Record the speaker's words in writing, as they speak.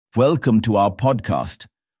Welcome to our podcast,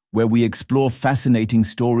 where we explore fascinating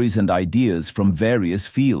stories and ideas from various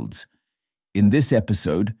fields. In this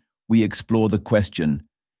episode, we explore the question,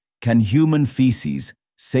 can human feces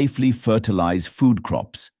safely fertilize food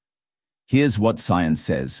crops? Here's what science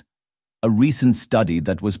says. A recent study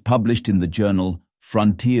that was published in the journal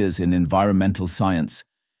Frontiers in Environmental Science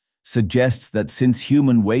suggests that since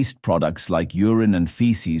human waste products like urine and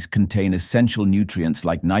feces contain essential nutrients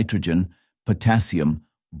like nitrogen, potassium,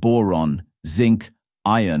 boron, zinc,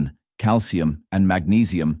 iron, calcium, and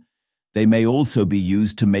magnesium, they may also be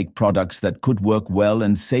used to make products that could work well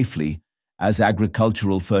and safely as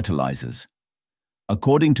agricultural fertilizers.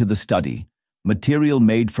 According to the study, material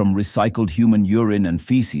made from recycled human urine and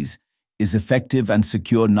feces is effective and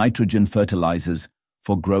secure nitrogen fertilizers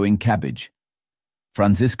for growing cabbage.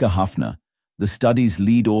 Franziska Hafner, the study's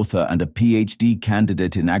lead author and a PhD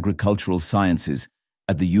candidate in agricultural sciences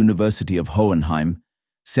at the University of Hohenheim,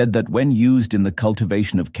 said that when used in the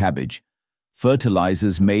cultivation of cabbage,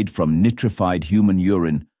 fertilizers made from nitrified human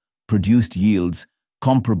urine produced yields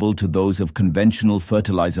comparable to those of conventional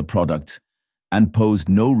fertilizer products and posed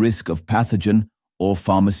no risk of pathogen or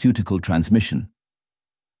pharmaceutical transmission.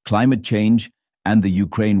 Climate change and the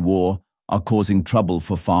Ukraine war are causing trouble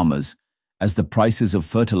for farmers as the prices of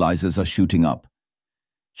fertilizers are shooting up.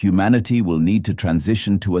 Humanity will need to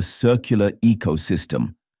transition to a circular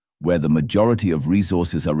ecosystem where the majority of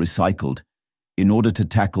resources are recycled in order to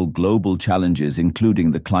tackle global challenges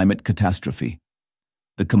including the climate catastrophe.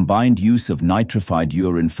 The combined use of nitrified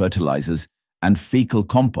urine fertilizers and fecal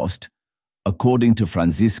compost, according to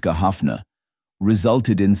Franziska Hafner,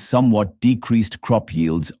 resulted in somewhat decreased crop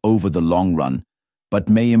yields over the long run, but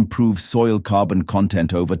may improve soil carbon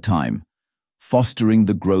content over time, fostering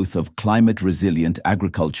the growth of climate-resilient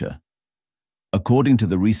agriculture. According to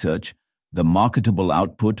the research, the marketable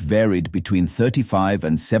output varied between 35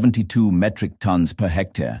 and 72 metric tons per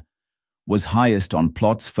hectare, was highest on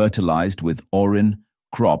plots fertilized with urine,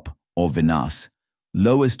 crop, or vinasse,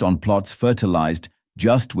 lowest on plots fertilized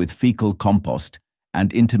just with fecal compost,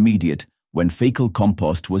 and intermediate when fecal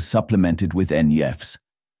compost was supplemented with NEFs.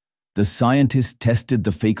 The scientists tested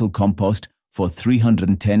the fecal compost for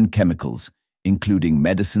 310 chemicals, including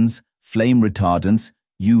medicines, flame retardants,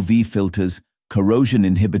 UV filters, corrosion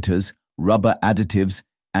inhibitors, rubber additives,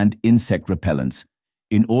 and insect repellents,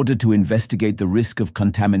 in order to investigate the risk of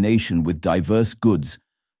contamination with diverse goods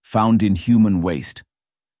found in human waste.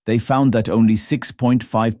 They found that only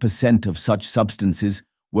 6.5% of such substances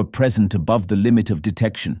were present above the limit of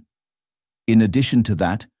detection. In addition to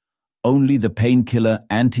that, only the painkiller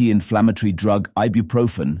anti-inflammatory drug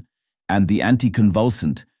ibuprofen and the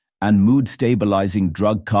anticonvulsant and mood-stabilizing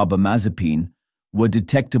drug carbamazepine were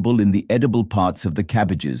detectable in the edible parts of the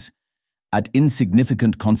cabbages, at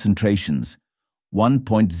insignificant concentrations,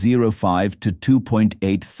 1.05 to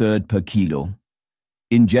 2.8 third per kilo.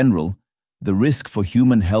 In general, the risk for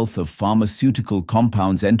human health of pharmaceutical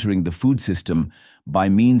compounds entering the food system by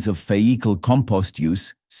means of fecal compost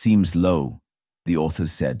use seems low, the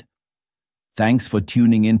authors said. Thanks for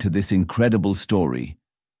tuning in to this incredible story.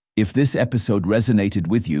 If this episode resonated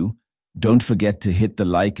with you, don't forget to hit the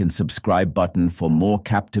like and subscribe button for more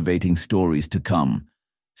captivating stories to come.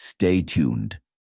 Stay tuned.